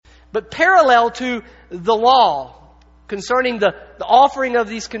But parallel to the law concerning the offering of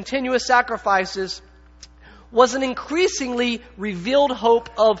these continuous sacrifices was an increasingly revealed hope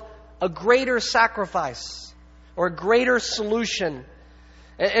of a greater sacrifice or a greater solution.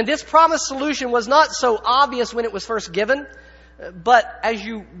 And this promised solution was not so obvious when it was first given, but as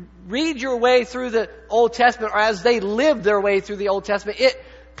you read your way through the Old Testament, or as they lived their way through the Old Testament, it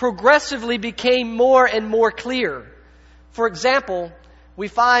progressively became more and more clear. For example, we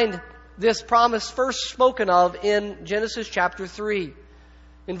find this promise first spoken of in Genesis chapter 3.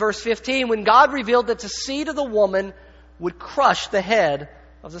 In verse 15, when God revealed that the seed of the woman would crush the head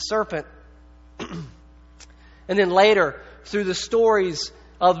of the serpent. And then later, through the stories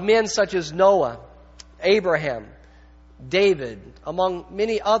of men such as Noah, Abraham, David, among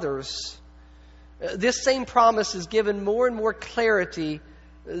many others, this same promise is given more and more clarity,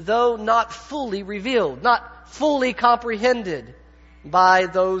 though not fully revealed, not fully comprehended by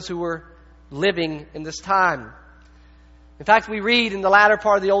those who were living in this time. In fact, we read in the latter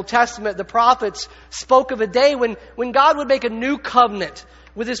part of the Old Testament, the prophets spoke of a day when God would make a new covenant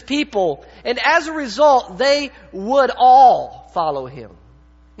with His people, and as a result, they would all follow Him.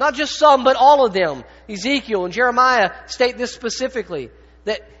 Not just some, but all of them. Ezekiel and Jeremiah state this specifically,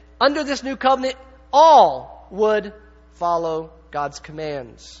 that under this new covenant, all would follow God's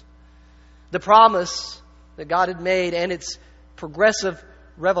commands. The promise that God had made and its progressive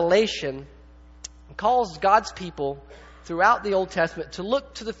revelation calls God's people throughout the Old Testament to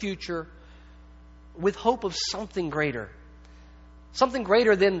look to the future with hope of something greater. Something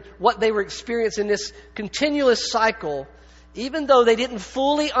greater than what they were experiencing in this continuous cycle, even though they didn't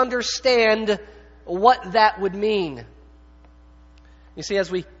fully understand what that would mean. You see, as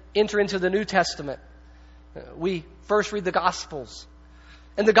we enter into the New Testament, we first read the Gospels.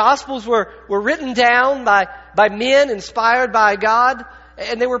 And the Gospels were written down by men inspired by God,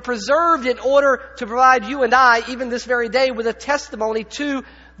 and they were preserved in order to provide you and I, even this very day, with a testimony to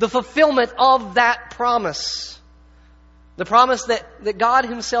the fulfillment of that promise. The promise that God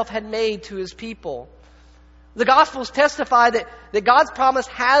Himself had made to His people. The Gospels testify that God's promise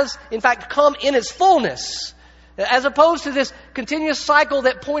has, in fact, come in its fullness. As opposed to this continuous cycle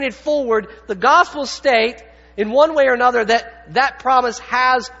that pointed forward, the Gospels state, in one way or another, that promise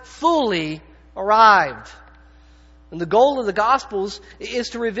has fully arrived. And the goal of the Gospels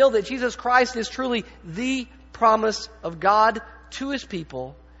is to reveal that Jesus Christ is truly the promise of God to His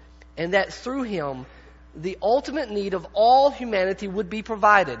people, and that through Him, the ultimate need of all humanity would be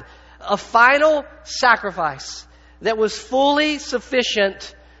provided. A final sacrifice that was fully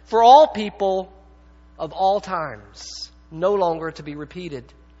sufficient for all people of all times, no longer to be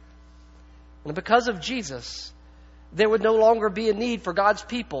repeated. And because of Jesus, there would no longer be a need for God's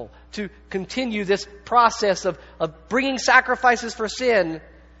people to continue this process of bringing sacrifices for sin,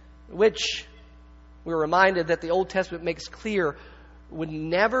 which we're reminded that the Old Testament makes clear would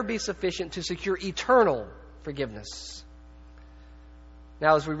never be sufficient to secure eternal forgiveness.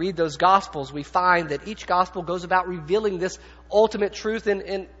 Now, as we read those Gospels, we find that each Gospel goes about revealing this ultimate truth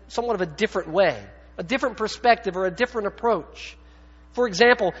in somewhat of a different way, a different perspective or a different approach. For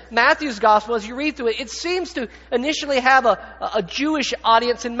example, Matthew's Gospel, as you read through it, it seems to initially have a Jewish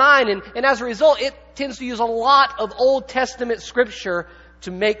audience in mind, and as a result, it tends to use a lot of Old Testament Scripture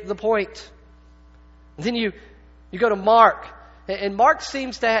to make the point. And then you go to Mark, and Mark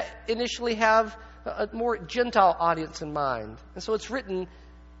seems to initially have a more Gentile audience in mind. And so it's written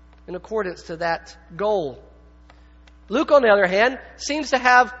in accordance to that goal. Luke, on the other hand, seems to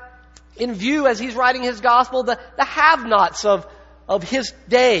have in view, as he's writing his gospel, the have-nots of his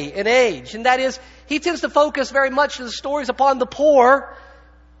day and age. And that is, he tends to focus very much in the stories upon the poor,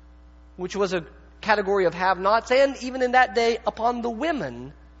 which was a category of have-nots, and even in that day, upon the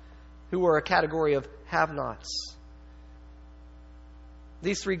women, who were a category of have-nots.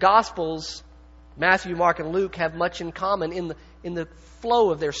 These three Gospels, Matthew, Mark, and Luke, have much in common in the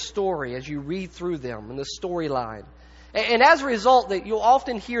flow of their story as you read through them, in the storyline. And as a result, that you'll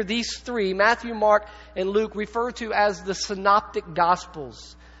often hear these three, Matthew, Mark, and Luke, referred to as the Synoptic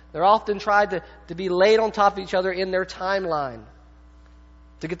Gospels. They're often tried to be laid on top of each other in their timeline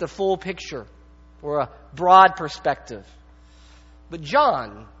to get the full picture or a broad perspective. But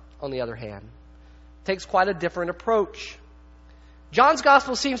John, on the other hand, takes quite a different approach. John's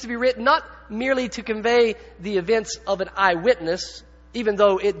Gospel seems to be written not merely to convey the events of an eyewitness, even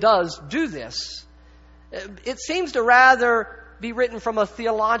though it does do this. It seems to rather be written from a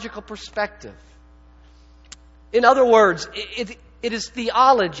theological perspective. In other words, it is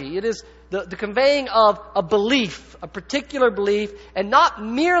theology. It is the conveying of a belief, a particular belief, and not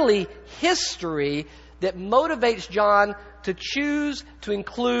merely history that motivates John to choose to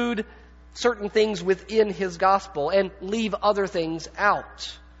include certain things within his gospel and leave other things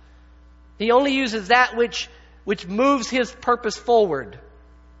out. He only uses that which moves his purpose forward.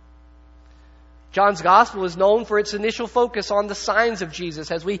 John's gospel is known for its initial focus on the signs of Jesus.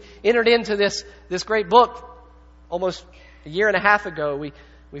 As we entered into this great book almost a year and a half ago,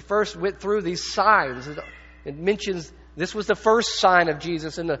 we first went through these signs. It mentions this was the first sign of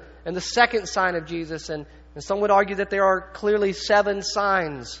Jesus and the second sign of Jesus. And some would argue that there are clearly 7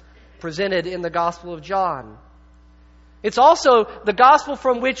 signs presented in the Gospel of John. It's also the gospel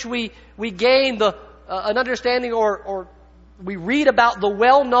from which we gain an understanding or we read about the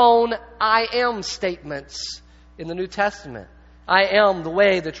well-known I am statements in the New Testament. I am the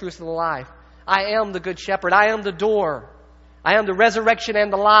way, the truth, and the life. I am the good shepherd. I am the door. I am the resurrection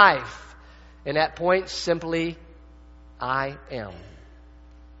and the life. And at point, simply, I am.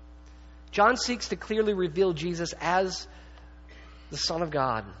 John seeks to clearly reveal Jesus as the Son of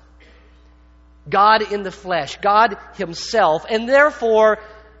God. God in the flesh. God Himself. And therefore,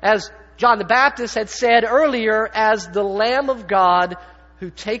 as John the Baptist had said earlier, as the Lamb of God who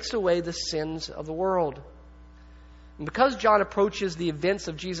takes away the sins of the world. And because John approaches the events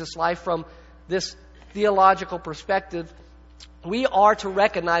of Jesus' life from this theological perspective, we are to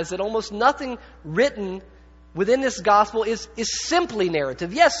recognize that almost nothing written within this gospel is simply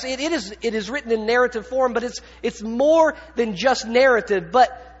narrative. Yes, it is written in narrative form, but it's more than just narrative, but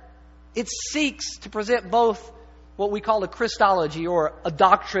it seeks to present both what we call a Christology, or a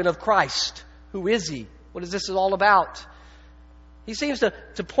doctrine of Christ. Who is He? What is this all about? He seems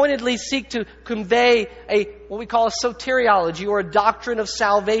to pointedly seek to convey what we call a soteriology, or a doctrine of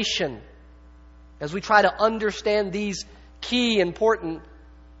salvation, as we try to understand these key important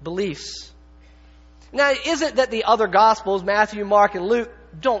beliefs. Now, it isn't that the other Gospels, Matthew, Mark, and Luke,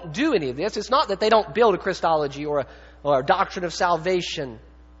 don't do any of this. It's not that they don't build a Christology or a doctrine of salvation.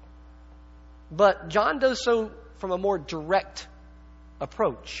 But John does so from a more direct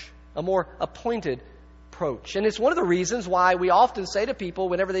approach, a more appointed approach. And it's one of the reasons why we often say to people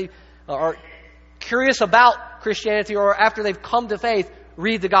whenever they are curious about Christianity or after they've come to faith,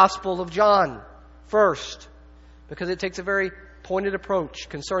 read the Gospel of John first. Because it takes a very pointed approach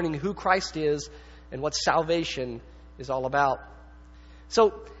concerning who Christ is and what salvation is all about.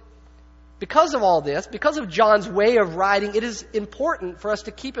 So, because of all this, because of John's way of writing, it is important for us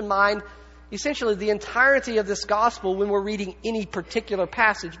to keep in mind essentially the entirety of this gospel when we're reading any particular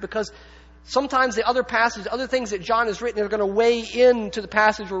passage, because sometimes the other passages, other things that John has written are going to weigh into the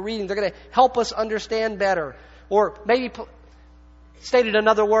passage we're reading. They're going to help us understand better. Or maybe stated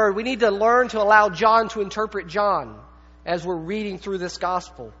another word, we need to learn to allow John to interpret John as we're reading through this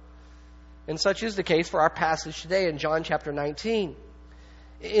gospel. And such is the case for our passage today in John chapter 19.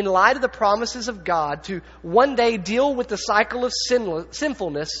 In light of the promises of God to one day deal with the cycle of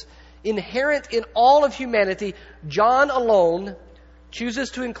sinfulness inherent in all of humanity, John alone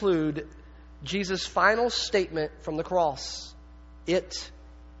chooses to include Jesus' final statement from the cross. It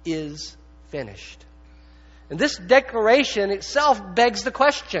is finished. And this declaration itself begs the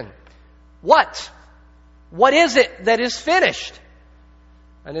question, what? What is it that is finished?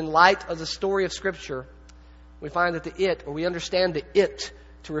 And in light of the story of Scripture, we find that we understand the it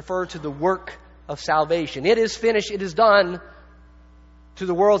to refer to the work of salvation. It is finished, it is done. To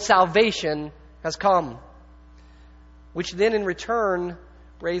the world, salvation has come. Which then in return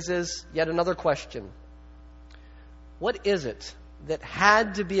raises yet another question. What is it that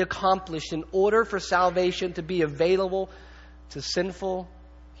had to be accomplished in order for salvation to be available to sinful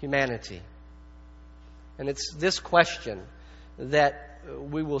humanity? And it's this question that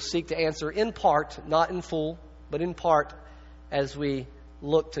we will seek to answer in part, not in full, but in part as we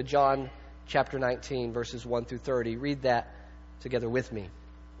look to John chapter 19, verses 1 through 30. Read that together with me.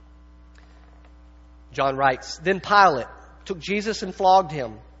 John writes, "Then Pilate took Jesus and flogged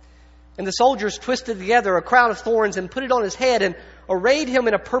Him. And the soldiers twisted together a crown of thorns and put it on His head and arrayed Him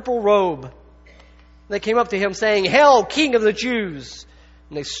in a purple robe. They came up to Him saying, 'Hail, King of the Jews!'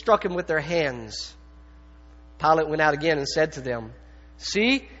 And they struck Him with their hands. Pilate went out again and said to them,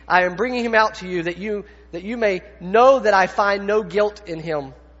 'See, I am bringing Him out to you that you may know that I find no guilt in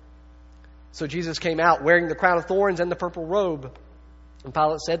Him.' So Jesus came out wearing the crown of thorns and the purple robe. And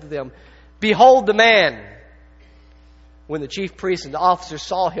Pilate said to them, 'Behold the man!' When the chief priests and the officers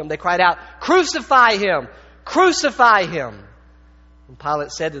saw Him, they cried out, 'Crucify Him! Crucify Him!' And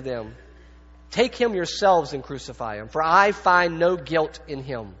Pilate said to them, 'Take Him yourselves and crucify Him, for I find no guilt in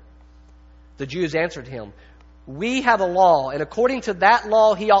Him.' The Jews answered Him, 'We have a law, and according to that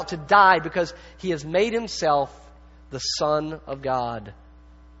law He ought to die because He has made Himself the Son of God.'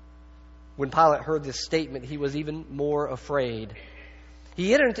 When Pilate heard this statement, he was even more afraid.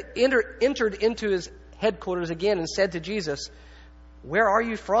 He entered into his headquarters again and said to Jesus, "Where are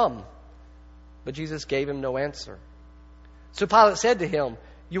you from?" But Jesus gave him no answer. So Pilate said to him,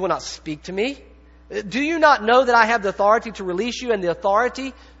 "You will not speak to me? Do you not know that I have the authority to release you and the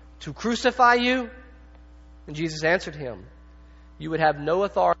authority to crucify you?" And Jesus answered him, "You would have no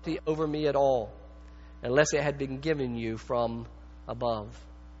authority over me at all, unless it had been given you from above.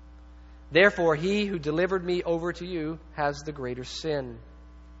 Therefore, he who delivered me over to you has the greater sin."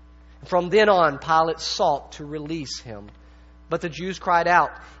 From then on, Pilate sought to release him. But the Jews cried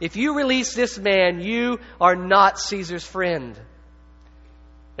out, "If you release this man, you are not Caesar's friend.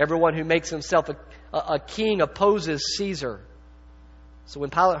 Everyone who makes himself a king opposes Caesar." So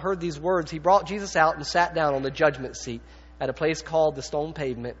when Pilate heard these words, he brought Jesus out and sat down on the judgment seat at a place called the Stone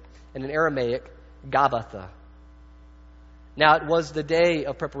Pavement, and in Aramaic, Gabbatha. Now it was the day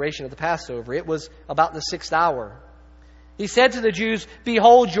of preparation of the Passover. It was about the 6th hour. He said to the Jews,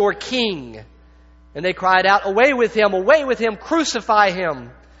 "Behold your king." And they cried out, away with him, crucify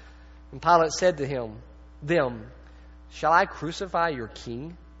him." And Pilate said to them, "Shall I crucify your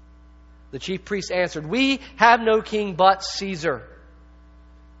king?" The chief priests answered, "We have no king but Caesar."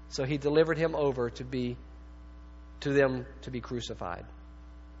 So he delivered him over to them to be crucified.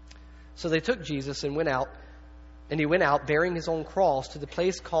 So they took Jesus and he went out bearing his own cross to the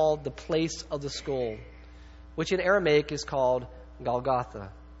place called the Place of the Skull, which in Aramaic is called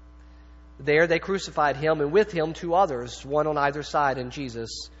Golgotha. There they crucified him, and with him 2 others, one on either side, and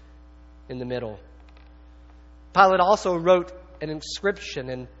Jesus in the middle. Pilate also wrote an inscription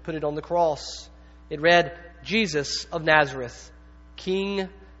and put it on the cross. It read, "Jesus of Nazareth, King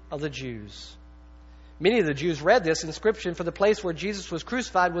of the Jews." Many of the Jews read this inscription, for the place where Jesus was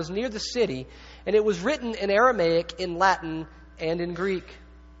crucified was near the city, and it was written in Aramaic, in Latin, and in Greek.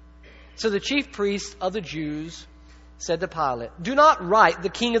 So the chief priests of the Jews said to Pilate, "Do not write the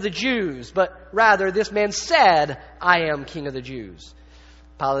King of the Jews, but rather this man said, 'I am King of the Jews.'"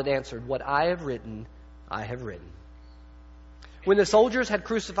 Pilate answered, "What I have written, I have written." When the soldiers had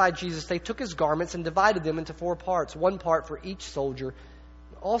crucified Jesus, they took his garments and divided them into 4 parts, 1 part for each soldier,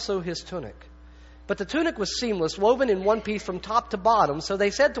 also his tunic. But the tunic was seamless, woven in one piece from top to bottom. So they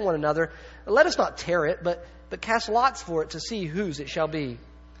said to one another, "Let us not tear it, but cast lots for it to see whose it shall be."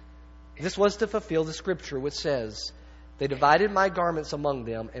 This was to fulfill the scripture which says, "They divided my garments among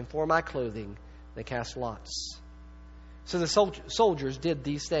them, and for my clothing they cast lots." So the soldiers did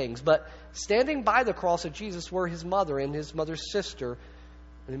these things. But standing by the cross of Jesus were his mother and his mother's sister,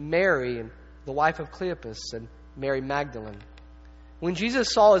 and Mary, and the wife of Cleopas, and Mary Magdalene. When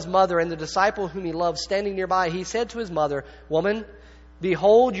Jesus saw his mother and the disciple whom he loved standing nearby, he said to his mother, "Woman,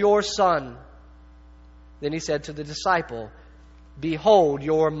 behold your son." Then he said to the disciple, "Behold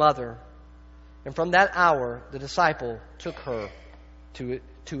your mother." And from that hour, the disciple took her to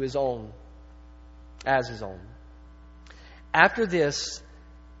his own, as his own. After this,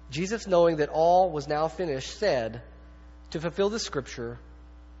 Jesus, knowing that all was now finished, said, to fulfill the scripture,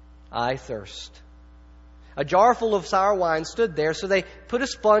 "I thirst." A jar full of sour wine stood there, so they put a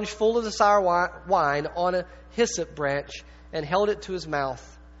sponge full of the sour wine on a hyssop branch and held it to his mouth.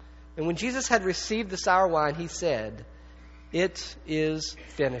 And when Jesus had received the sour wine, he said, "It is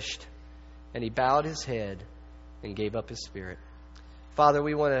finished." And he bowed his head and gave up his spirit. Father,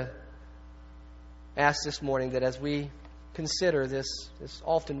 we want to ask this morning that as we consider this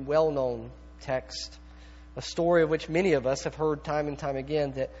often well-known text, a story of which many of us have heard time and time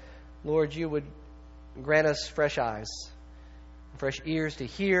again, that, Lord, you would grant us fresh eyes, fresh ears to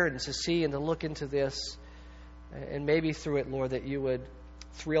hear and to see and to look into this. And maybe through it, Lord, that you would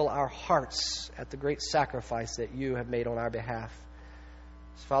thrill our hearts at the great sacrifice that you have made on our behalf.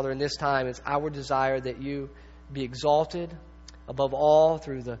 Father, in this time, it's our desire that you be exalted above all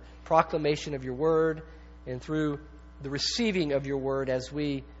through the proclamation of your word and through the receiving of your word as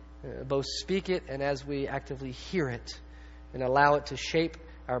we both speak it and as we actively hear it, and allow it to shape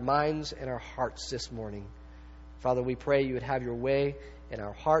our minds and our hearts this morning. Father, we pray you would have your way in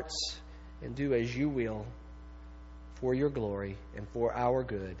our hearts and do as you will for your glory and for our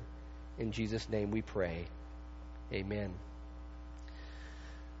good. In Jesus' name we pray. Amen.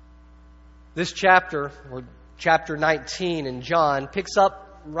 This chapter, or chapter 19 in John, picks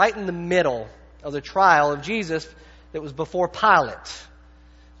up right in the middle of the trial of Jesus that was before Pilate,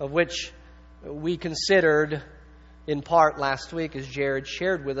 of which we considered in part last week as Jared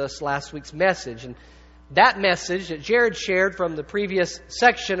shared with us last week's message. And that message that Jared shared from the previous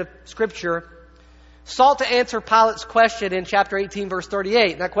section of Scripture sought to answer Pilate's question in chapter 18, verse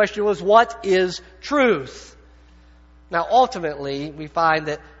 38. And that question was, what is truth? Now, ultimately, we find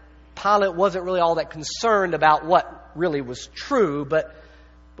that Pilate wasn't really all that concerned about what really was true, but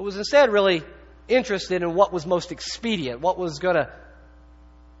was instead really interested in what was most expedient, what was going to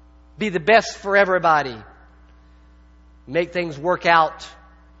be the best for everybody, make things work out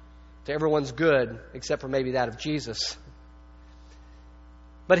to everyone's good, except for maybe that of Jesus.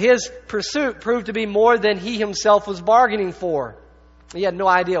 But his pursuit proved to be more than he himself was bargaining for. He had no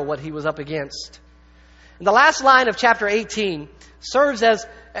idea what he was up against. And the last line of chapter 18 serves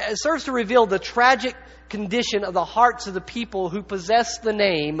to reveal the tragic condition of the hearts of the people who possess the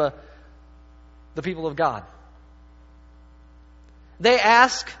name the people of God. They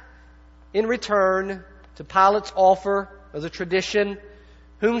ask in return to Pilate's offer as a tradition,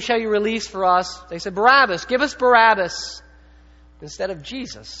 "Whom shall you release for us?" They said, "Barabbas, give us Barabbas," instead of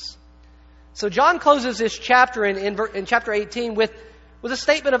Jesus. So John closes this chapter in chapter 18 with a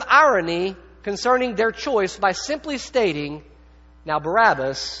statement of irony concerning their choice by simply stating, "Now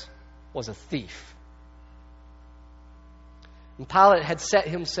Barabbas was a thief." And Pilate had set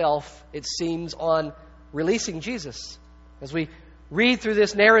himself, it seems, on releasing Jesus. As we read through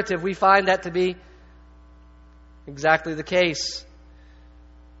this narrative, we find that to be exactly the case.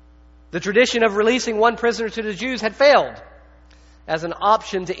 The tradition of releasing one prisoner to the Jews had failed as an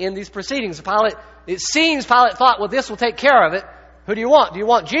option to end these proceedings. It seems Pilate thought, well, this will take care of it. Who do you want? Do you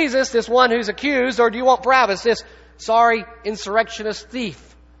want Jesus, this one who's accused, or do you want Barabbas, this sorry insurrectionist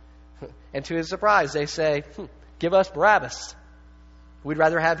thief? And to his surprise, they say, "Give us Barabbas. We'd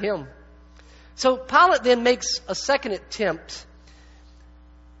rather have him." So Pilate then makes a second attempt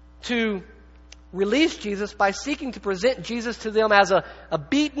to release Jesus by seeking to present Jesus to them as a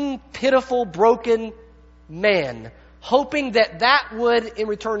beaten, pitiful, broken man, hoping that would in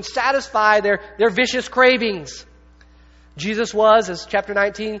return satisfy their vicious cravings. Jesus was, as chapter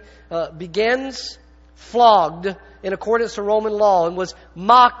 19 begins, flogged in accordance to Roman law and was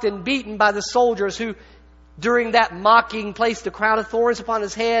mocked and beaten by the soldiers who, during that mocking, placed a crown of thorns upon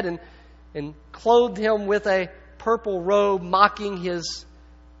his head and clothed him with a purple robe, mocking his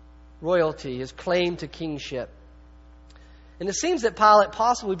royalty, his claim to kingship. And it seems that Pilate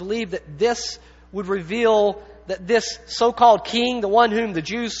possibly believed that this would reveal that this so-called king, the one whom the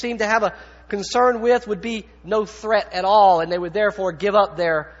Jews seemed to have a concern with, would be no threat at all, and they would therefore give up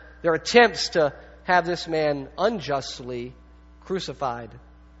their attempts to have this man unjustly crucified.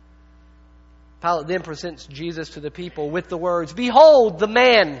 Pilate then presents Jesus to the people with the words, "Behold the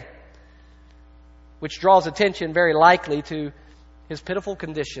man," which draws attention very likely to his pitiful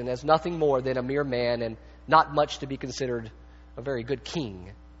condition as nothing more than a mere man and not much to be considered a very good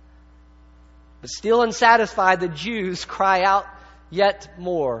king. But still unsatisfied, the Jews cry out yet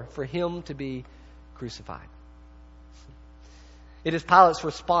more for him to be crucified. It is Pilate's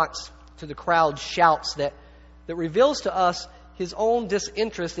response to the crowd's shouts that reveals to us his own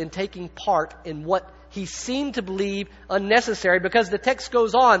disinterest in taking part in what he seemed to believe unnecessary, because the text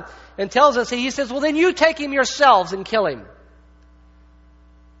goes on and tells us, he says, "Well, then you take him yourselves and kill him."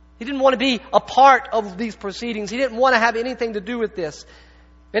 He didn't want to be a part of these proceedings. He didn't want to have anything to do with this.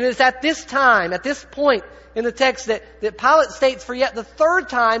 And it's at this time, at this point in the text, that Pilate states for yet the third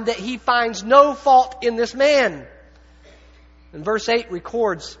time that he finds no fault in this man. And verse 8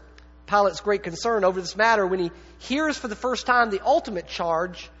 records Pilate's great concern over this matter when he hears for the first time the ultimate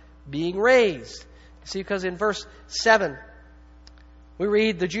charge being raised. See, because in verse 7, we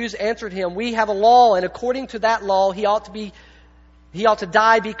read, "The Jews answered him, 'We have a law, and according to that law he ought to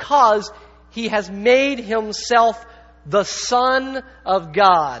die because he has made himself the Son of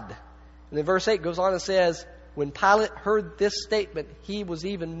God.'" And then verse 8 goes on and says, "When Pilate heard this statement, he was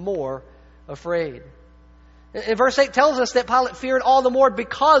even more afraid." And verse 8 tells us that Pilate feared all the more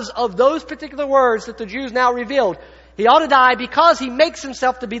because of those particular words that the Jews now revealed. He ought to die because he makes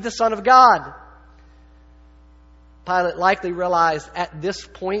himself to be the Son of God. Pilate likely realized at this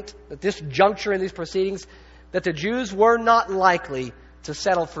point, at this juncture in these proceedings, that the Jews were not likely to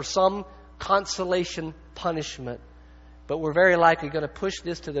settle for some consolation punishment, but were very likely going to push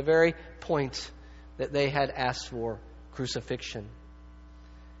this to the very point that they had asked for, crucifixion.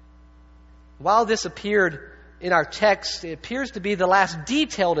 While this appeared in our text, it appears to be the last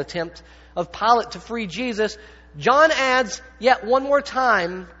detailed attempt of Pilate to free Jesus, John adds yet one more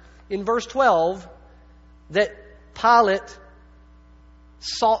time in verse 12 that Pilate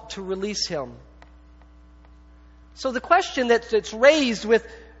sought to release him. So the question that's raised with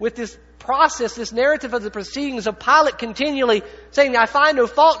this process, this narrative of the proceedings of Pilate continually saying, "I find no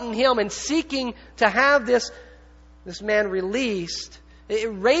fault in him," and seeking to have this man released, it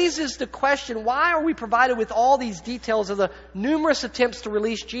raises the question, why are we provided with all these details of the numerous attempts to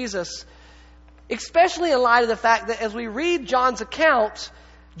release Jesus? Especially in light of the fact that as we read John's account,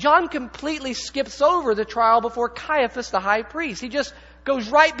 John completely skips over the trial before Caiaphas, the high priest. He just goes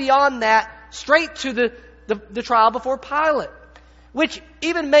right beyond that, straight to the trial before Pilate, which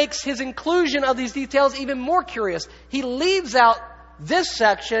even makes his inclusion of these details even more curious. He leaves out this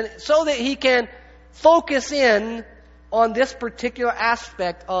section so that he can focus in on this particular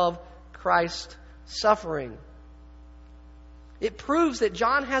aspect of Christ's suffering. It proves that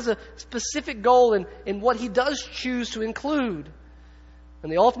John has a specific goal in what he does choose to include.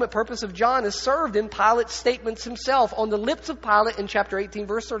 And the ultimate purpose of John is served in Pilate's statements himself on the lips of Pilate in chapter 18,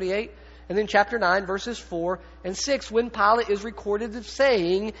 verse 38, and then chapter 9, verses 4 and 6, when Pilate is recorded as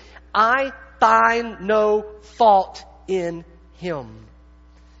saying, "I find no fault in him."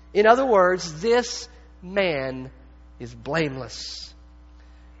 In other words, this man is blameless.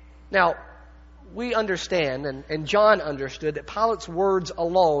 Now, we understand, and John understood, that Pilate's words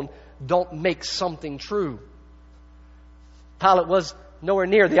alone don't make something true. Pilate was nowhere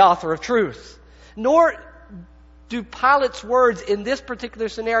near the author of truth. Nor do Pilate's words in this particular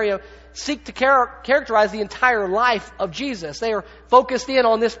scenario seek to characterize the entire life of Jesus. They are focused in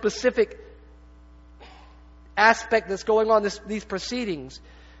on this specific aspect that's going on, these proceedings.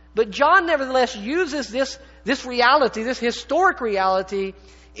 But John nevertheless uses this reality, this historic reality,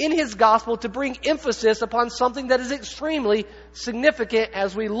 in his gospel to bring emphasis upon something that is extremely significant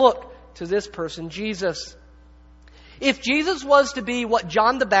as we look to this person, Jesus. If Jesus was to be what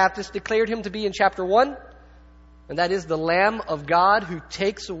John the Baptist declared him to be in chapter 1, and that is the Lamb of God who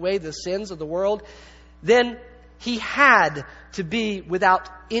takes away the sins of the world, then he had to be without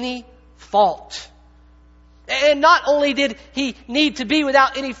any fault. And not only did he need to be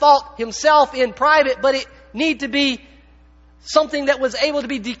without any fault himself in private, but it need to be something that was able to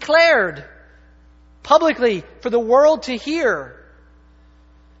be declared publicly for the world to hear.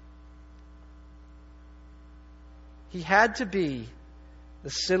 He had to be the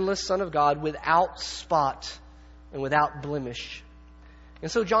sinless Son of God without spot and without blemish.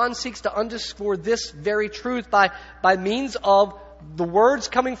 And so John seeks to underscore this very truth by means of the words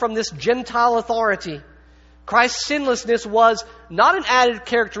coming from this Gentile authority. Christ's sinlessness was not an added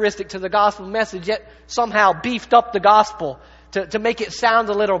characteristic to the gospel message, yet somehow beefed up the gospel to make it sound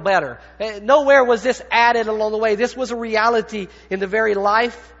a little better. Nowhere was this added along the way. This was a reality in the very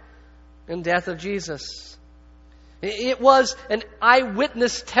life and death of Jesus. It was an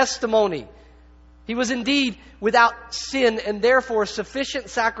eyewitness testimony. He was indeed without sin and therefore sufficient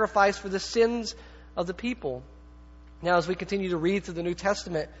sacrifice for the sins of the people. Now, as we continue to read through the New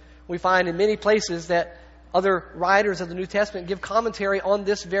Testament, we find in many places that other writers of the New Testament give commentary on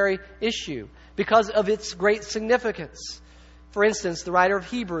this very issue because of its great significance. For instance, the writer of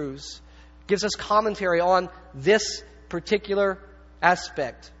Hebrews gives us commentary on this particular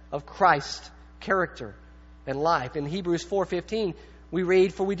aspect of Christ's character and life. In Hebrews 4:15, we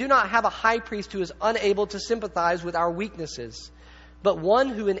read, "For we do not have a high priest who is unable to sympathize with our weaknesses, but one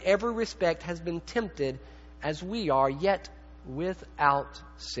who in every respect has been tempted as we are, yet without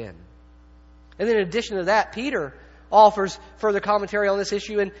sin." And then in addition to that, Peter offers further commentary on this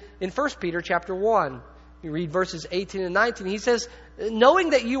issue in 1 Peter chapter 1. You read verses 18 and 19. He says,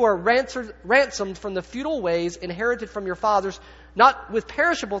 "Knowing that you are ransomed from the futile ways inherited from your fathers, not with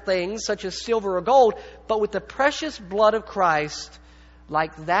perishable things such as silver or gold, but with the precious blood of Christ,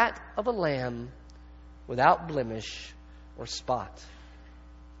 like that of a lamb without blemish or spot."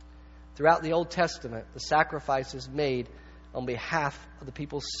 Throughout the Old Testament, the sacrifices made on behalf of the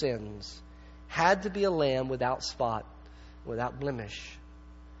people's sins had to be a lamb without spot, without blemish.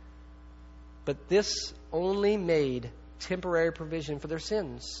 But this only made temporary provision for their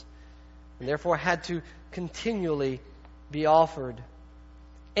sins, and therefore had to continually be offered.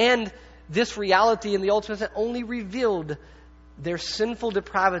 And this reality in the Old Testament only revealed their sinful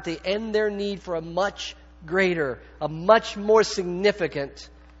depravity and their need for a much greater, a much more significant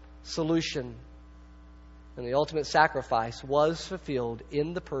solution. And the ultimate sacrifice was fulfilled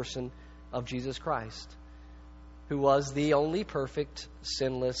in the person of Jesus Christ, who was the only perfect,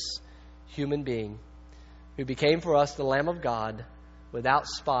 sinless human being, who became for us the Lamb of God without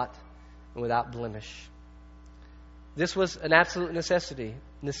spot and without blemish. This was an absolute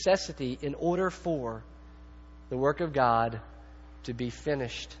necessity in order for the work of God to be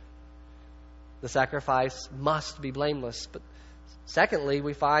finished. The sacrifice must be blameless. But secondly,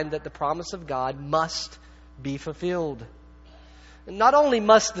 we find that the promise of God must be fulfilled. Not only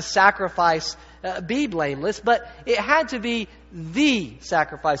must the sacrifice be blameless, but it had to be the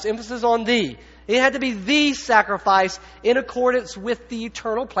sacrifice. Emphasis on the. It had to be the sacrifice in accordance with the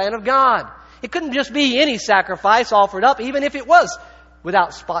eternal plan of God. It couldn't just be any sacrifice offered up, even if it was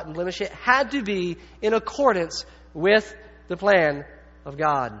without spot and blemish. It had to be in accordance with the plan of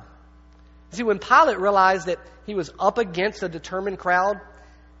God. See, when Pilate realized that he was up against a determined crowd,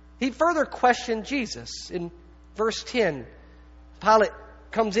 he further questioned Jesus. In verse 10, Pilate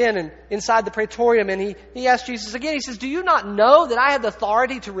comes in and inside the praetorium, and he asks Jesus again. He says, "Do you not know that I have the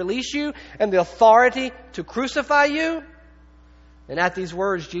authority to release you and the authority to crucify you?" And at these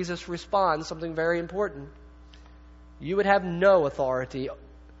words, Jesus responds something very important. "You would have no authority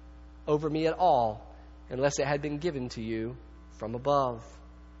over me at all unless it had been given to you from above."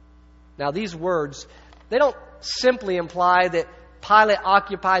 Now, these words, they don't simply imply that Pilate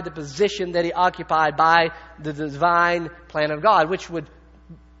occupied the position that he occupied by the divine plan of God, which would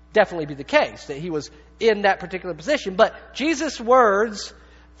definitely be the case, that he was in that particular position. But Jesus' words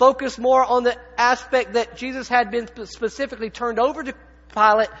focus more on the aspect that Jesus had been specifically turned over to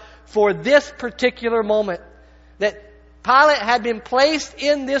Pilate for this particular moment. That Pilate had been placed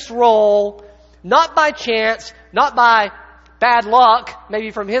in this role not by chance, not by bad luck,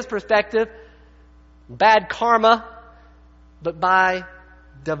 maybe from his perspective, bad karma, but by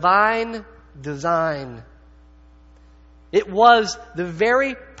divine design. It was the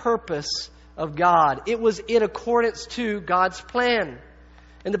very purpose of God. It was in accordance to God's plan.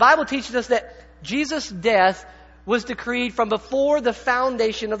 And the Bible teaches us that Jesus' death was decreed from before the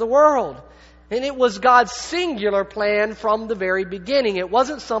foundation of the world. And it was God's singular plan from the very beginning. It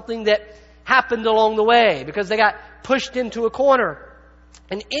wasn't something that happened along the way because they got pushed into a corner.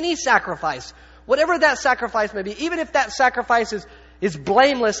 And any sacrifice, whatever that sacrifice may be, even if that sacrifice is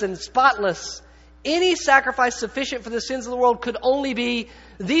blameless and spotless, any sacrifice sufficient for the sins of the world could only be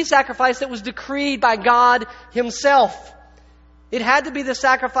the sacrifice that was decreed by God Himself. It had to be the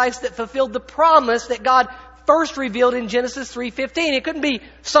sacrifice that fulfilled the promise that God first revealed in Genesis 3:15. It couldn't be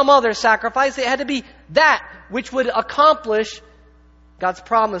some other sacrifice. It had to be that which would accomplish God's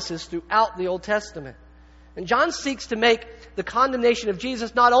promises throughout the Old Testament. And John seeks to make the condemnation of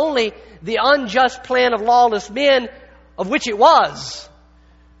Jesus not only the unjust plan of lawless men, of which it was,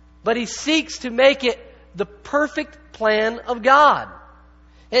 but he seeks to make it the perfect plan of God.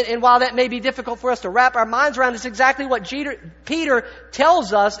 And while that may be difficult for us to wrap our minds around, it's exactly what Peter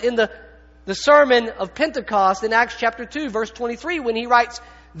tells us in the sermon of Pentecost in Acts chapter 2, verse 23, when he writes,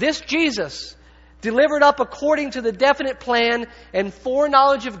 "This Jesus, delivered up according to the definite plan and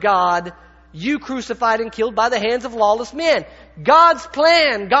foreknowledge of God, you crucified and killed by the hands of lawless men." God's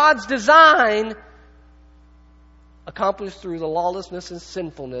plan, God's design, accomplished through the lawlessness and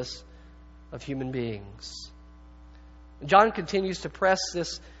sinfulness of human beings. John continues to press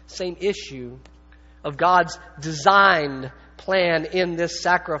this same issue of God's designed plan in this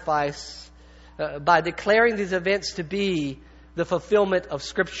sacrifice by declaring these events to be the fulfillment of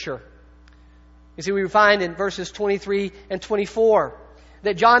Scripture. You see, we find in verses 23 and 24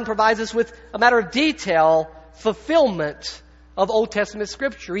 that John provides us with a matter of detail fulfillment of Old Testament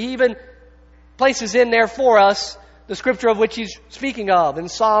Scripture. He even places in there for us the Scripture of which he's speaking of in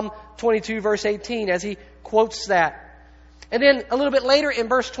Psalm 22, verse 18, as he quotes that. And then a little bit later in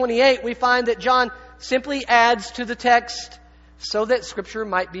verse 28, we find that John simply adds to the text so that Scripture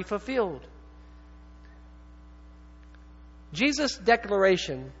might be fulfilled. Jesus'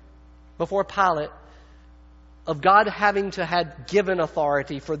 declaration before Pilate of God having to have given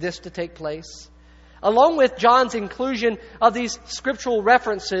authority for this to take place, along with John's inclusion of these scriptural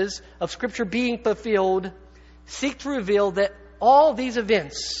references of Scripture being fulfilled, seek to reveal that all these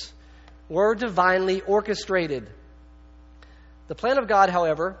events were divinely orchestrated. The plan of God,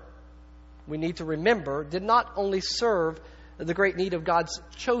 however, we need to remember, did not only serve the great need of God's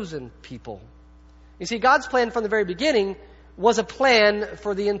chosen people. You see, God's plan from the very beginning was a plan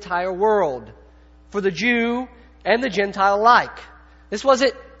for the entire world, for the Jew and the Gentile alike. This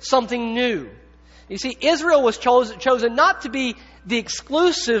wasn't something new. You see, Israel was chosen not to be the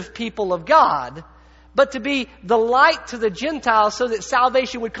exclusive people of God, but to be the light to the Gentiles so that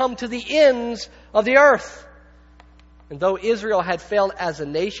salvation would come to the ends of the earth. And though Israel had failed as a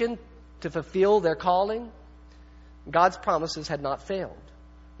nation to fulfill their calling, God's promises had not failed.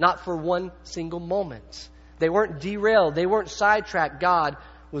 Not for one single moment. They weren't derailed. They weren't sidetracked. God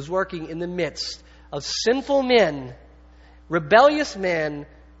was working in the midst of sinful men, rebellious men,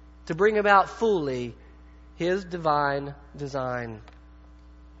 to bring about fully His divine design.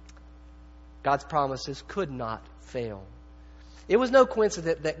 God's promises could not fail. It was no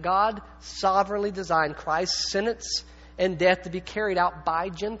coincidence that God sovereignly designed Christ's sentence and death to be carried out by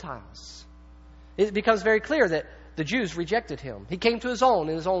Gentiles. It becomes very clear that the Jews rejected Him. He came to His own,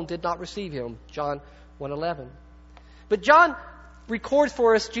 and His own did not receive Him. John 1:11. But John records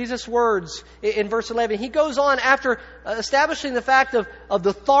for us Jesus' words in verse 11. He goes on after establishing the fact of the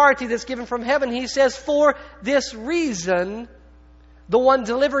authority that's given from heaven. He says, "For this reason, the one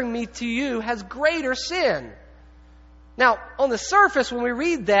delivering me to you has greater sin. Now, on the surface, when we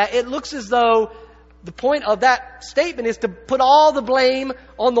read that, it looks as though the point of that statement is to put all the blame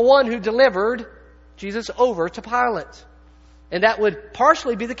on the one who delivered Jesus over to Pilate. And that would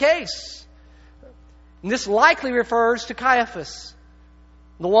partially be the case. And this likely refers to Caiaphas,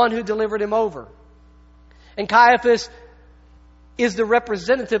 the one who delivered him over. And Caiaphas is the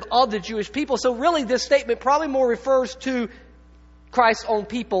representative of the Jewish people. So really this statement probably more refers to Christ's own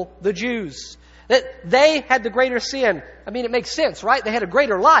people, the Jews. That they had the greater sin. I mean, it makes sense, right? They had a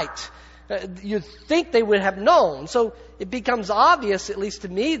greater light. You'd think they would have known. So it becomes obvious, at least to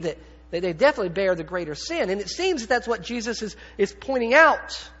me, that they definitely bear the greater sin. And it seems that that's what Jesus is pointing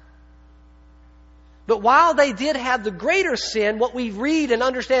out. But while they did have the greater sin, what we read and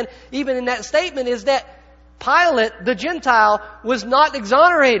understand even in that statement is that Pilate, the Gentile, was not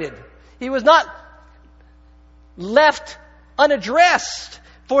exonerated. He was not left unaddressed.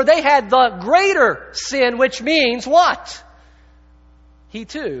 For they had the greater sin, which means what? He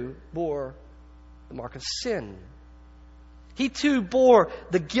too bore the mark of sin. He too bore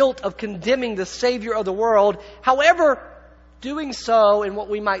the guilt of condemning the Savior of the world, however, doing so in what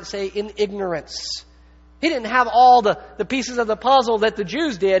we might say in ignorance. He didn't have all the pieces of the puzzle that the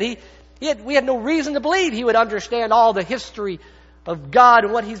Jews did. We had no reason to believe he would understand all the history of God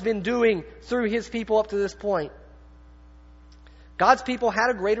and what He's been doing through His people up to this point. God's people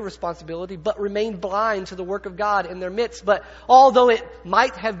had a greater responsibility, but remained blind to the work of God in their midst. But although it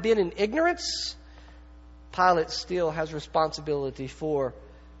might have been in ignorance, Pilate still has responsibility for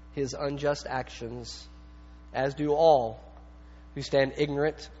his unjust actions, as do all who stand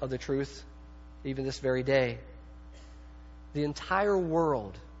ignorant of the truth, even this very day. The entire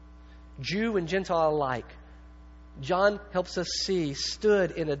world, Jew and Gentile alike, John helps us see,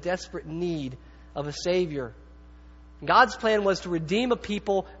 stood in a desperate need of a Savior. God's plan was to redeem a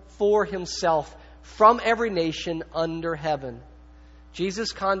people for Himself from every nation under heaven.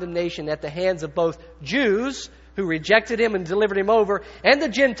 Jesus' condemnation at the hands of both Jews who rejected Him and delivered Him over, and the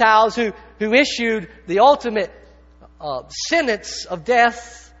Gentiles who issued the ultimate sentence of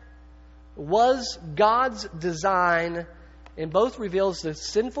death, was God's design, and both reveals the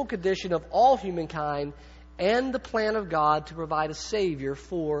sinful condition of all humankind and the plan of God to provide a Savior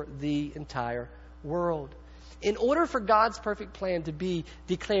for the entire world. In order for God's perfect plan to be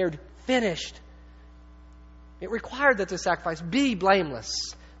declared finished, it required that the sacrifice be blameless,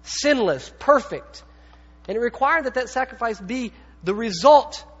 sinless, perfect. And it required that sacrifice be the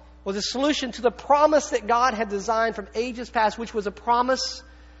result or the solution to the promise that God had designed from ages past, which was a promise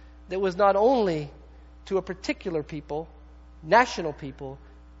that was not only to a particular people, national people,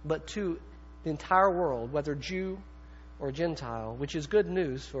 but to the entire world, whether Jew or Gentile, which is good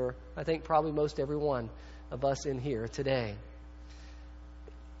news for, I think, probably most everyone of us in here today.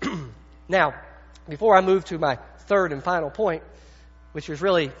 Now, before I move to my third and final point, which is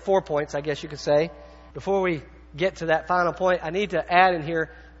really 4 points, I guess you could say, before we get to that final point, I need to add in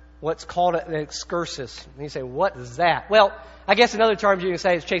here what's called an excursus. And you say, what is that? Well, I guess in other terms you can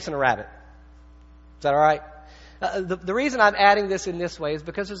say it's chasing a rabbit. Is that all right? The reason I'm adding this in this way is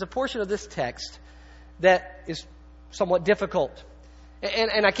because there's a portion of this text that is somewhat difficult.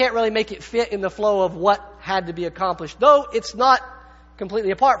 And I can't really make it fit in the flow of what had to be accomplished, though it's not completely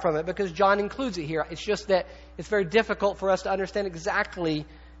apart from it because John includes it here. It's just that it's very difficult for us to understand exactly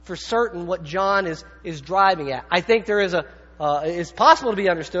for certain what John is driving at. I think there is it's possible to be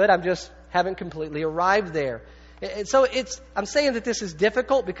understood. I just haven't completely arrived there. And so I'm saying that this is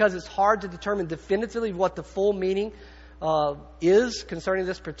difficult because it's hard to determine definitively what the full meaning is concerning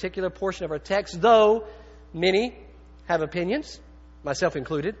this particular portion of our text, though many have opinions, myself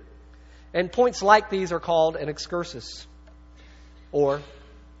included. And points like these are called an excursus, or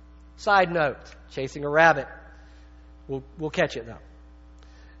side note, chasing a rabbit. We'll catch it though.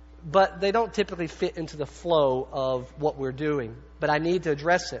 But they don't typically fit into the flow of what we're doing. But I need to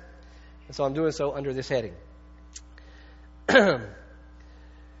address it. And so I'm doing so under this heading.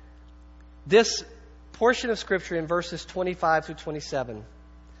 This portion of Scripture in verses 25 through 27,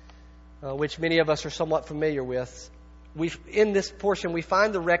 which many of us are somewhat familiar with, in this portion we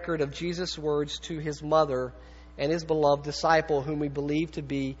find the record of Jesus' words to His mother and His beloved disciple, whom we believe to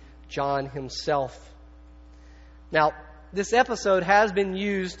be John himself. Now, this episode has been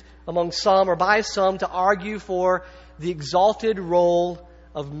used among some or by some to argue for the exalted role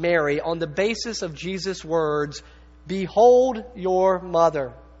of Mary on the basis of Jesus' words, "Behold your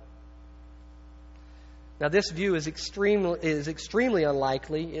mother." Now, this view is extremely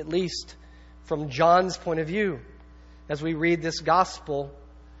unlikely, at least from John's point of view, as we read this gospel,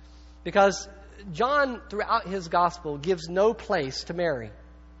 because John, throughout his gospel, gives no place to Mary,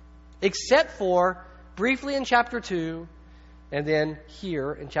 except for briefly in chapter 2, and then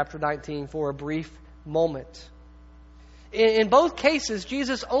here in chapter 19 for a brief moment. In both cases,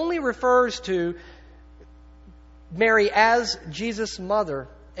 Jesus only refers to Mary as Jesus' mother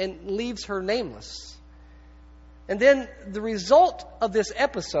and leaves her nameless. And then the result of this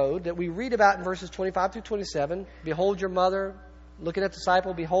episode that we read about in verses 25 through 27, behold your mother, looking at the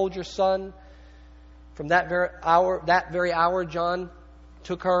disciple, behold your son. From that very hour, John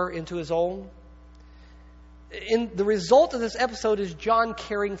took her into his own. In the result of this episode is John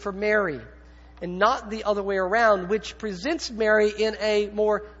caring for Mary, and not the other way around, which presents Mary in a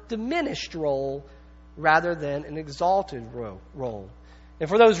more diminished role rather than an exalted role. And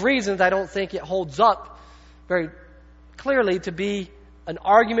for those reasons, I don't think it holds up very clearly to be an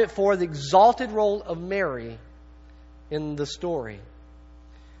argument for the exalted role of Mary in the story.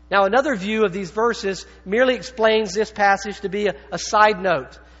 Now, another view of these verses merely explains this passage to be a side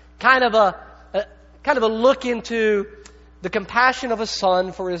note, kind of a look into the compassion of a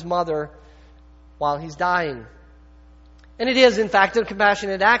son for his mother while he's dying. And it is, in fact, a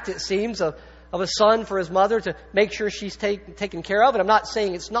compassionate act, it seems, of a son for his mother to make sure she's taken care of. And I'm not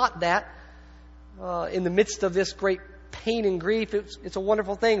saying it's not that. In the midst of this great pain and grief, it's a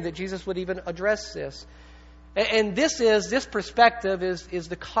wonderful thing that Jesus would even address this. And this perspective is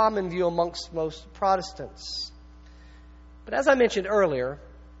the common view amongst most Protestants. But as I mentioned earlier,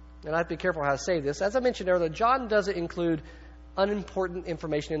 and I have to be careful how I say this, as I mentioned earlier, John doesn't include unimportant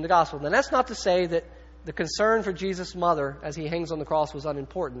information in the gospel. Now, that's not to say that the concern for Jesus' mother as he hangs on the cross was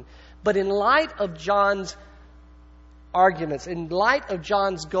unimportant. But in light of John's arguments, in light of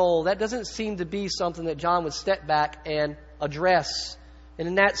John's goal, that doesn't seem to be something that John would step back and address. And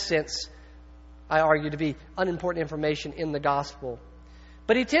in that sense, I argue to be unimportant information in the gospel.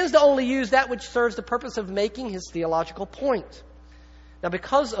 But he tends to only use that which serves the purpose of making his theological point. Now,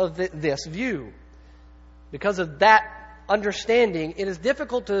 because of this view, because of that understanding, it is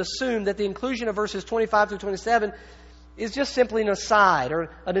difficult to assume that the inclusion of verses 25 through 27 is just simply an aside or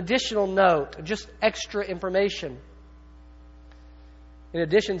an additional note, just extra information. In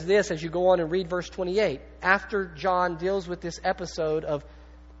addition to this, as you go on and read verse 28, after John deals with this episode of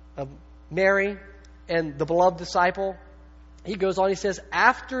Mary and the beloved disciple, he goes on, he says,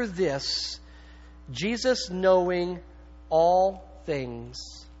 after this, Jesus, knowing all things,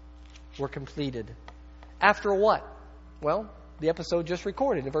 were completed. After what? Well, the episode just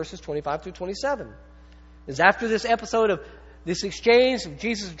recorded in verses 25 through 27. Is after this episode of this exchange of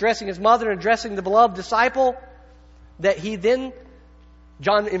Jesus addressing his mother and addressing the beloved disciple, that he then,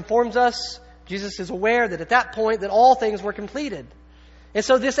 John informs us, Jesus is aware that at that point that all things were completed. And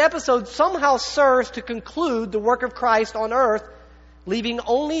so this episode somehow serves to conclude the work of Christ on earth, leaving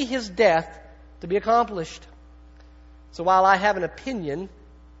only his death to be accomplished. So while I have an opinion,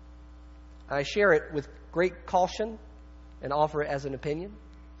 I share it with great caution and offer it as an opinion,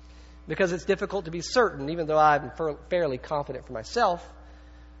 because it's difficult to be certain, even though I'm fairly confident for myself.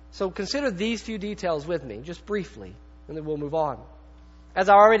 So consider these few details with me, just briefly, and then we'll move on. As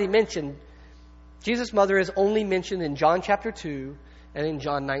I already mentioned, Jesus' mother is only mentioned in John chapter 2 and in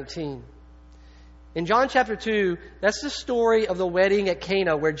John 19. In John chapter 2, that's the story of the wedding at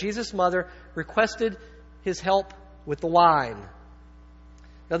Cana, where Jesus' mother requested his help with the wine.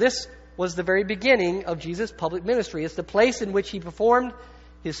 Now, this was the very beginning of Jesus' public ministry. It's the place in which he performed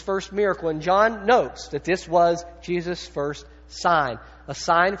his first miracle. And John notes that this was Jesus' first sign. A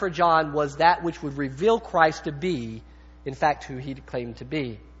sign for John was that which would reveal Christ to be, in fact, who he claimed to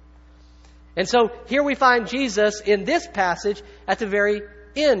be. And so here we find Jesus in this passage at the very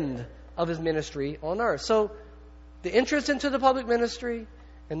end of his ministry on earth. So the entrance into the public ministry,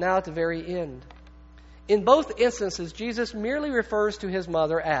 and now at the very end. In both instances, Jesus merely refers to his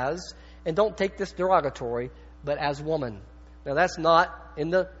mother as, and don't take this derogatory, but as woman. Now that's not in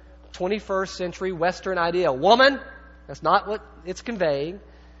the 21st century Western idea. Woman, that's not what it's conveying,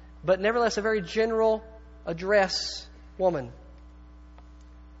 but nevertheless a very general address, woman.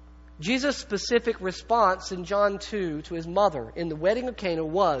 Jesus' specific response in John 2 to his mother in the wedding of Cana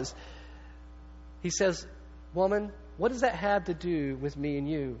was, he says, woman, what does that have to do with me and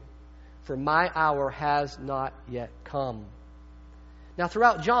you? For my hour has not yet come. Now,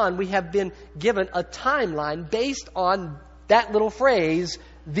 throughout John, we have been given a timeline based on that little phrase,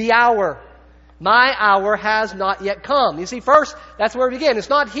 the hour. My hour has not yet come. You see, first, that's where it began. It's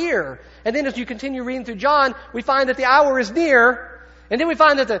not here. And then as you continue reading through John, we find that the hour is near. And then we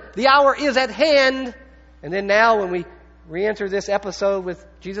find that the hour is at hand. And then now when we re-enter this episode with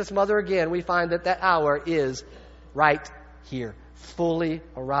Jesus' mother again, we find that that hour is right here, fully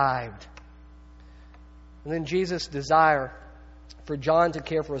arrived. And then Jesus' desire for John to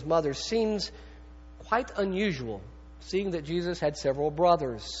care for his mother seems quite unusual, seeing that Jesus had several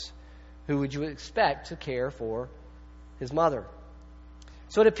brothers who would you expect to care for his mother.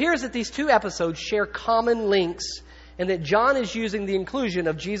 So it appears that these two episodes share common links, and that John is using the inclusion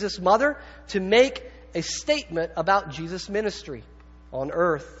of Jesus' mother to make a statement about Jesus' ministry on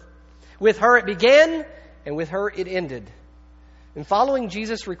earth. With her it began, and with her it ended. And following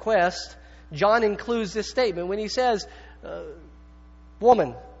Jesus' request, John includes this statement when he says,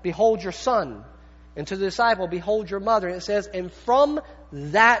 "Woman, behold your son." And to the disciple, "Behold your mother." And it says, "And from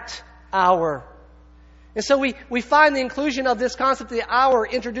that hour." And so we find the inclusion of this concept of the hour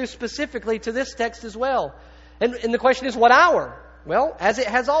introduced specifically to this text as well. And the question is, what hour? Well, as it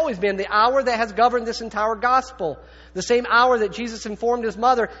has always been, the hour that has governed this entire gospel. The same hour that Jesus informed his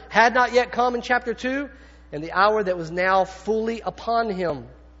mother had not yet come in chapter 2, and the hour that was now fully upon him.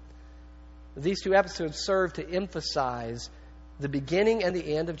 These two episodes serve to emphasize the beginning and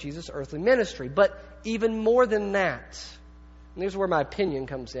the end of Jesus' earthly ministry. But even more than that, and here's where my opinion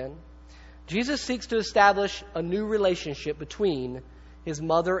comes in, Jesus seeks to establish a new relationship between his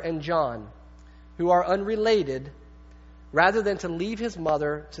mother and John, who are unrelated, rather than to leave his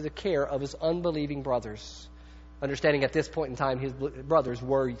mother to the care of his unbelieving brothers. Understanding at this point in time, his brothers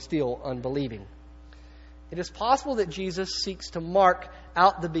were still unbelieving. It is possible that Jesus seeks to mark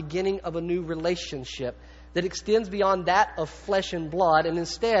out the beginning of a new relationship that extends beyond that of flesh and blood, and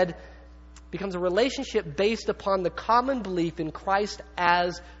instead becomes a relationship based upon the common belief in Christ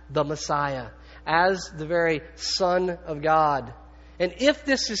as the Messiah, as the very Son of God. And if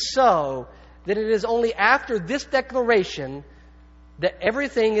this is so, then it is only after this declaration that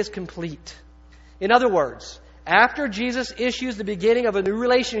everything is complete. In other words, after Jesus issues the beginning of a new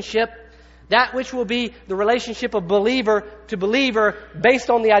relationship, that which will be the relationship of believer to believer based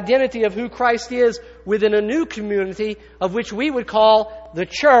on the identity of who Christ is within a new community of which we would call the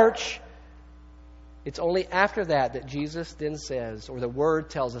church, it's only after that that Jesus then says, or the Word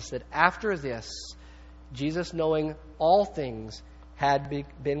tells us that after this, Jesus, knowing all things had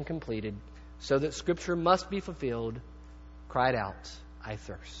been completed, so that Scripture must be fulfilled, cried out, "I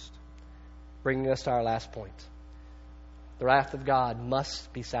thirst." Bringing us to our last point. The wrath of God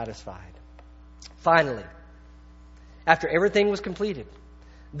must be satisfied. Finally, after everything was completed,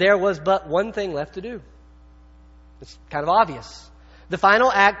 there was but one thing left to do. It's kind of obvious. The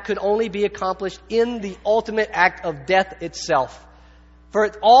final act could only be accomplished in the ultimate act of death itself. For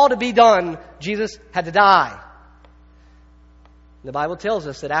it all to be done, Jesus had to die. The Bible tells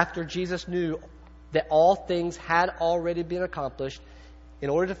us that after Jesus knew that all things had already been accomplished, in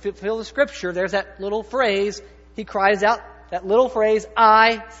order to fulfill the Scripture, there's that little phrase, he cries out, that little phrase,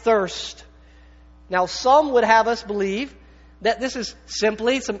 "I thirst." Now, some would have us believe that this is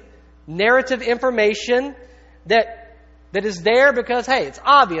simply some narrative information that is there because, hey, it's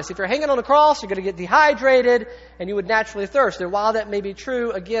obvious. If you're hanging on a cross, you're going to get dehydrated and you would naturally thirst. And while that may be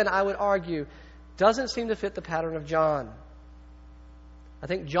true, again, I would argue, doesn't seem to fit the pattern of John. I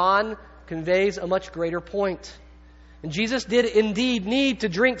think John conveys a much greater point. And Jesus did indeed need to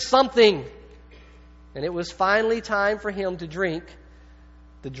drink something. And it was finally time for him to drink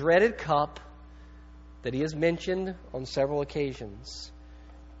the dreaded cup that he has mentioned on several occasions.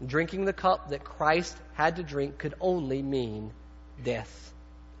 Drinking the cup that Christ had to drink could only mean death.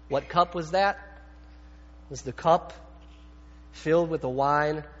 What cup was that? It was the cup filled with the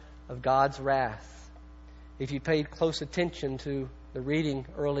wine of God's wrath. If you paid close attention to the reading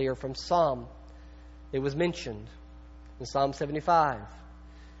earlier from Psalm, it was mentioned in Psalm 75.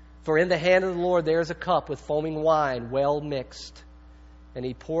 For in the hand of the Lord there is a cup with foaming wine well mixed, and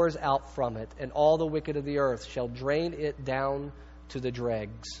he pours out from it, and all the wicked of the earth shall drain it down to the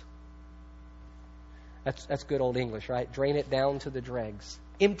dregs. That's good old English, right? Drain it down to the dregs.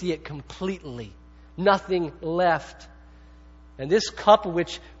 Empty it completely. Nothing left. And this cup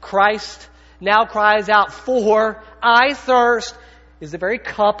which Christ now cries out for, "I thirst," is the very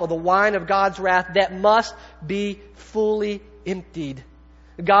cup of the wine of God's wrath that must be fully emptied.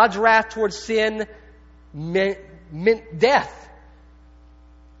 God's wrath towards sin meant death.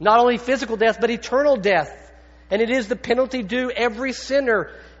 Not only physical death, but eternal death. And it is the penalty due every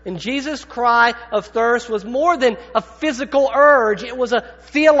sinner. And Jesus' cry of thirst was more than a physical urge. It was a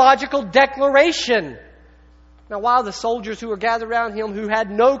theological declaration. Now, while the soldiers who were gathered around him, who had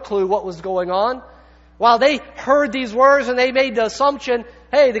no clue what was going on, while they heard these words and they made the assumption,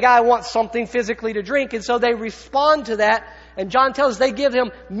 hey, the guy wants something physically to drink. And so they respond to that. And John tells us they give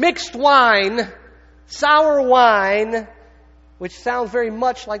him mixed wine, sour wine, which sounds very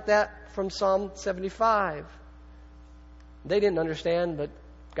much like that from Psalm 75. They didn't understand, but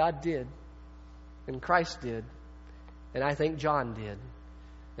God did. And Christ did. And I think John did.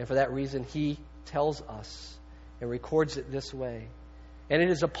 And for that reason, he tells us and records it this way. And it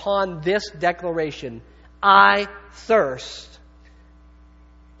is upon this declaration, I thirst.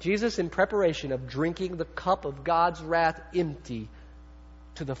 Jesus, in preparation of drinking the cup of God's wrath empty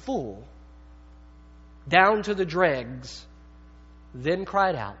to the full, down to the dregs, then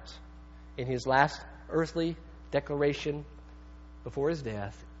cried out in his last earthly declaration before his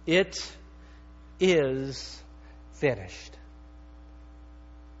death, it is finished.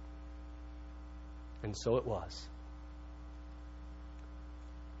 And so it was.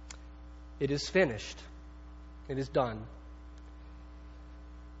 It is finished. It is done.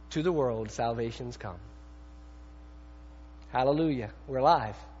 To the world, salvation's come. Hallelujah. We're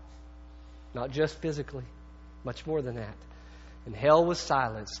alive. Not just physically, much more than that. And hell was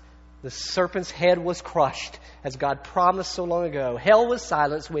silenced. The serpent's head was crushed, as God promised so long ago. Hell was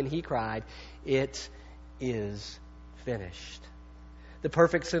silenced when he cried, it is finished. The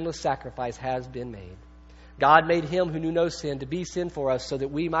perfect sinless sacrifice has been made. God made him who knew no sin to be sin for us so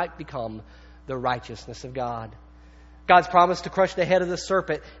that we might become the righteousness of God. God's promise to crush the head of the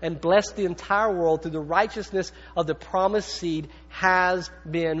serpent and bless the entire world through the righteousness of the promised seed has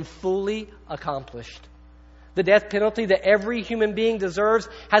been fully accomplished. The death penalty that every human being deserves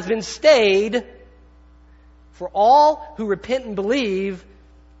has been stayed for all who repent and believe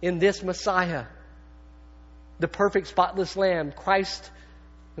in this Messiah, the perfect spotless Lamb, Christ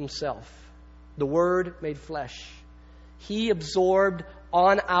himself, the Word made flesh. He absorbed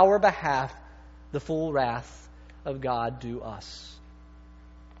on our behalf the full wrath of God due us.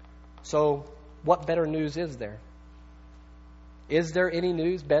 So, what better news is there? Is there any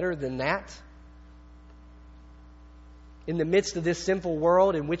news better than that? In the midst of this sinful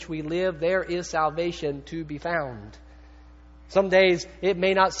world in which we live, there is salvation to be found. Some days it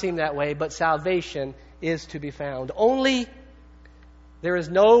may not seem that way, but salvation is to be found. Only there is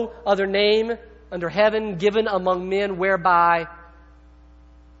no other name under heaven given among men whereby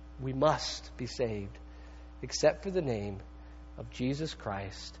we must be saved, except for the name of Jesus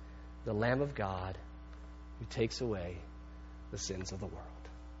Christ, the Lamb of God, who takes away the sins of the world.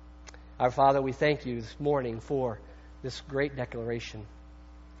 Our Father, we thank you this morning for this great declaration,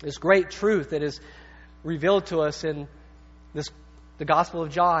 this great truth that is revealed to us in the Gospel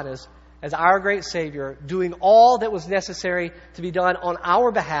of John as our great Savior, doing all that was necessary to be done on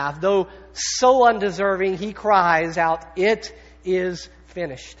our behalf. Though so undeserving, he cries out, it is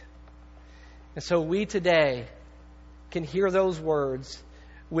finished. And so we today can hear those words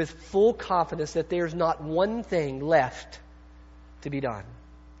with full confidence that there's not one thing left to be done.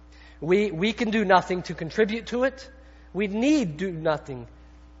 We can do nothing to contribute to it. We need do nothing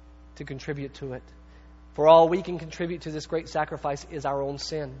to contribute to it. For all we can contribute to this great sacrifice is our own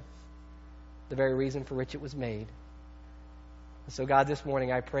sin, the very reason for which it was made. And so, God, this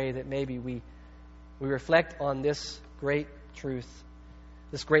morning I pray that maybe we reflect on this great truth,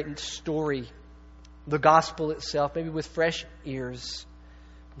 this great story, the gospel itself, maybe with fresh ears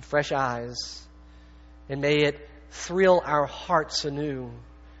and fresh eyes, and may it thrill our hearts anew.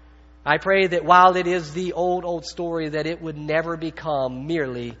 I pray that while it is the old story, that it would never become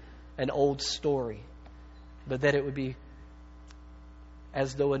merely an old story, but that it would be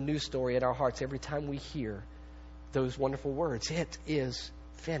as though a new story in our hearts every time we hear those wonderful words. It is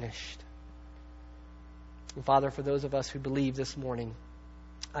finished. And Father, for those of us who believe this morning,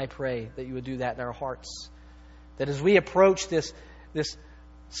 I pray that you would do that in our hearts. That as we approach this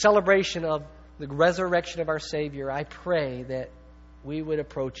celebration of the resurrection of our Savior, I pray that we would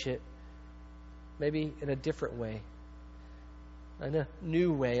approach it maybe in a different way, in a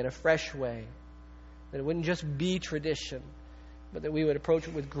new way, in a fresh way. That it wouldn't just be tradition, but that we would approach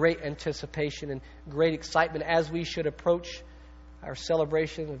it with great anticipation and great excitement as we should approach our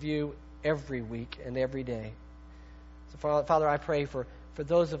celebration of you every week and every day. So, Father, I pray for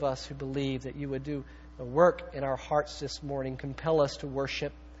those of us who believe that you would do a work in our hearts this morning. Compel us to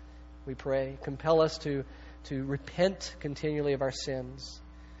worship, we pray. Compel us to repent continually of our sins.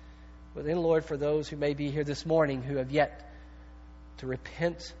 But then, Lord, for those who may be here this morning who have yet to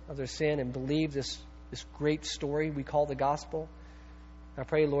repent of their sin and believe this great story we call the gospel, I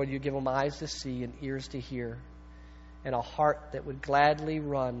pray, Lord, you give them eyes to see and ears to hear and a heart that would gladly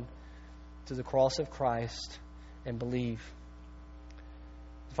run to the cross of Christ and believe.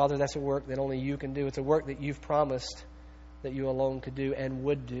 Father, that's a work that only you can do. It's a work that you've promised that you alone could do and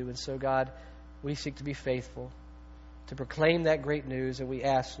would do. And so, God, we seek to be faithful, to proclaim that great news, and we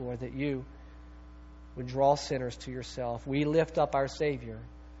ask, Lord, that you would draw sinners to yourself. We lift up our Savior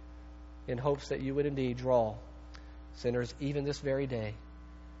in hopes that you would indeed draw sinners even this very day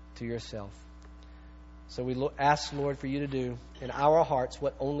to yourself. So we ask, Lord, for you to do in our hearts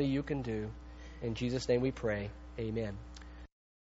what only you can do. In Jesus' name we pray. Amen.